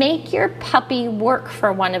 make your puppy work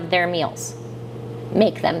for one of their meals.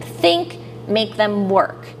 Make them think, make them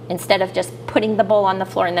work, instead of just putting the bowl on the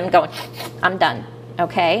floor and them going, I'm done,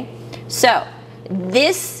 okay? So,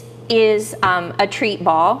 this is a treat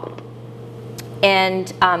ball,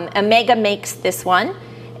 and Omega makes this one,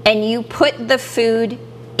 and you put the food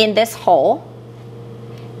in this hole,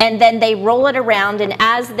 and then they roll it around, and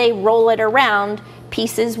as they roll it around,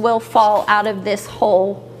 pieces will fall out of this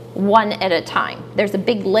hole one at a time. There's a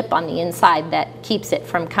big lip on the inside that keeps it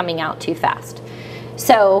from coming out too fast.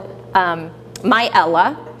 So my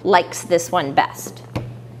Ella likes this one best.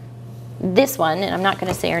 This one, and I'm not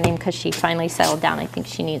going to say her name because she finally settled down. I think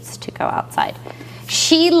she needs to go outside.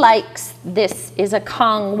 She likes, this is a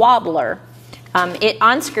Kong wobbler. It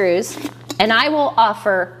unscrews, and I will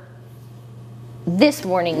offer this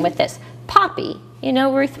warning with this. Poppy, you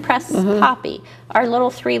know Ruth Press Poppy, our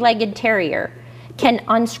little 3-legged terrier, can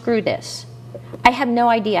unscrew this. I have no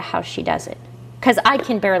idea how she does it, because I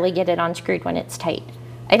can barely get it unscrewed when it's tight.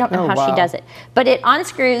 I don't know how she does it. But it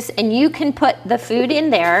unscrews, and you can put the food in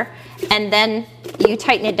there, and then you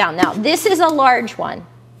tighten it down. Now, this is a large one.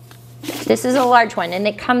 This is a large one, and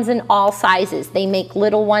it comes in all sizes. They make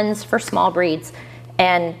little ones for small breeds,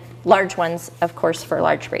 and large ones, of course, for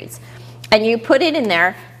large breeds. And you put it in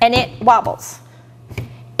there, and it wobbles.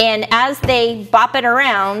 And as they bop it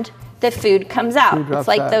around, the food comes out. It's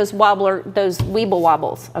like those Weeble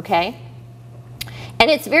wobbles, okay? And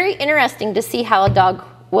it's very interesting to see how a dog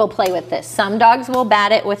will play with this. Some dogs will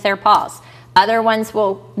bat it with their paws. Other ones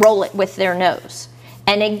will roll it with their nose.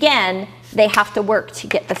 And again, they have to work to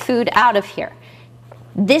get the food out of here.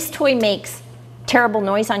 This toy makes terrible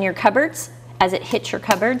noise on your cupboards as it hits your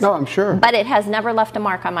cupboards. No, I'm sure. But it has never left a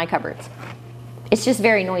mark on my cupboards. It's just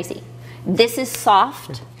very noisy. This is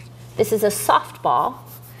soft. This is a soft ball.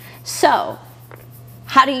 So,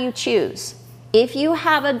 how do you choose? If you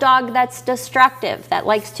have a dog that's destructive, that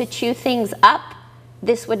likes to chew things up,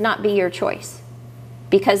 this would not be your choice,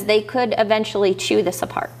 because they could eventually chew this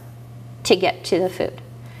apart to get to the food.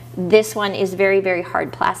 This one is very, very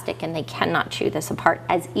hard plastic, and they cannot chew this apart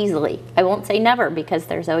as easily. I won't say never, because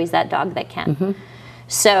there's always that dog that can.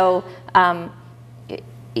 So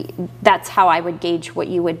that's how I would gauge what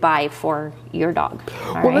you would buy for your dog.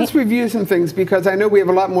 Well, let's review some things, because I know we have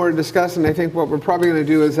a lot more to discuss, and I think what we're probably going to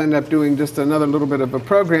do is end up doing just another little bit of a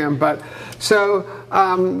program. But so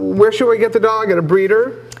where should we get the dog? At a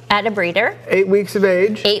breeder? At a breeder. 8 weeks of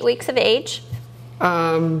age? 8 weeks of age.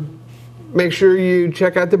 Make sure you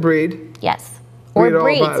check out the breed. Yes. Or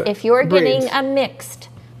breeds. If you're Breeds. getting a mixed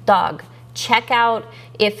dog, check out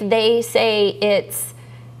if they say it's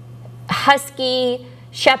Husky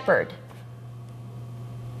Shepherd.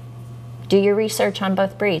 Do your research on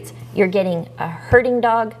both breeds. You're getting a herding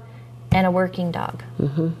dog and a working dog.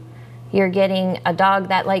 You're getting a dog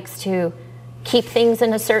that likes to keep things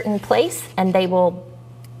in a certain place, and they will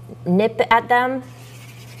nip at them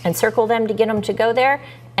and circle them to get them to go there,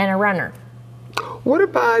 and a runner. What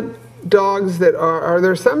about dogs that are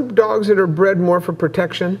there some dogs that are bred more for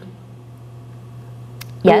protection?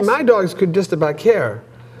 Yes. I mean, my dogs could just about care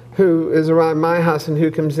who is around my house and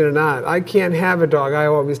who comes in and out. I can't have a dog, I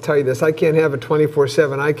always tell you this, I can't have a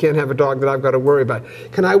 24/7, I can't have a dog that I've got to worry about.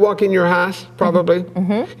 Can I walk in your house? Probably.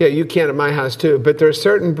 Yeah, you can at my house too, but there are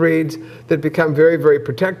certain breeds that become very, very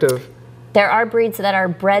protective. There are breeds that are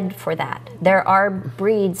bred for that. There are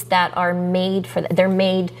breeds that are made for that. They're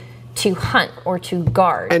made to hunt or to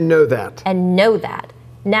guard. And know that. And know that.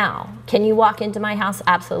 Now, can you walk into my house?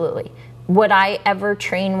 Absolutely. Would I ever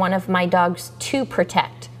train one of my dogs to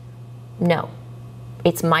protect? No.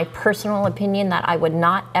 It's my personal opinion that I would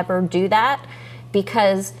not ever do that,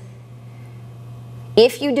 because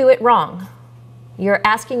if you do it wrong, you're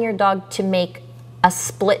asking your dog to make a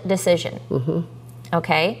split decision.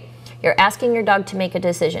 Okay? You're asking your dog to make a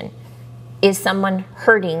decision. Is someone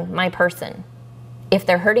hurting my person? If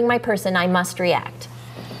they're hurting my person, I must react.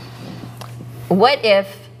 What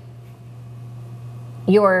if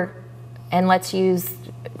you're, and let's use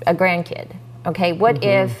a grandkid, okay? What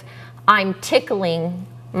if I'm tickling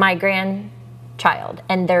my grandchild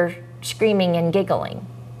and they're screaming and giggling.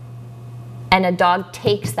 And a dog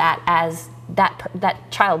takes that as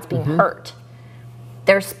that child's being hurt.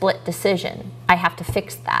 Their split decision. I have to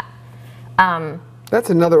fix that. That's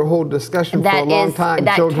another whole discussion for a long time.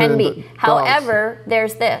 That children can and be. dogs. However,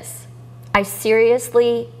 there's this. I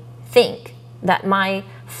seriously think that my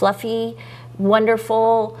fluffy,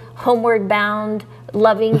 wonderful, homeward bound,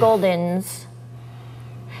 loving Goldens,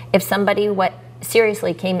 if somebody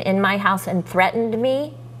seriously came in my house and threatened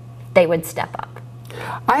me, they would step up.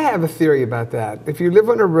 I have a theory about that. If you live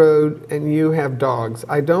on a road and you have dogs,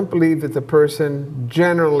 I don't believe that the person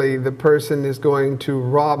is going to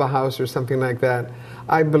rob a house or something like that.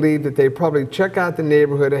 I believe that they probably check out the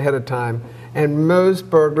neighborhood ahead of time, and most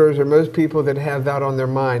burglars or most people that have that on their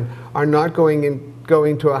mind are not going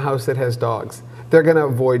to a house that has dogs. They're going to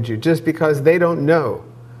avoid you just because they don't know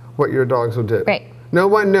what your dogs will do. Right. No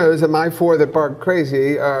one knows that my 4 that bark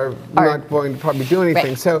crazy are not going to probably do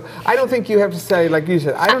anything. Right. So I don't think you have to say, like you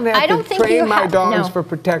said, I don't have to train my dogs for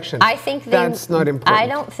protection. I think that's not important. I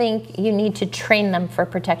don't think you need to train them for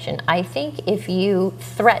protection. I think if you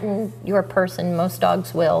threaten your person, most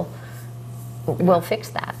dogs will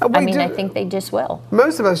fix that. I mean, I think they just will.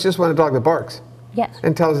 Most of us just want a dog that barks. Yes.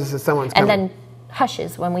 And tells us that someone's coming. And then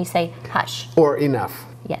hushes when we say hush. Or enough.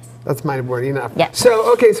 Yes. That's my word, enough. Yes.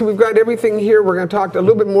 So, okay, so we've got everything here. We're going to talk a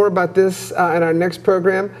little bit more about this in our next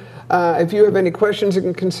program. If you have any questions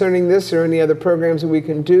concerning this or any other programs that we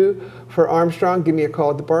can do for Armstrong, give me a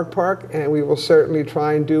call at the Bark Park, and we will certainly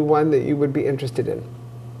try and do one that you would be interested in.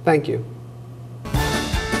 Thank you.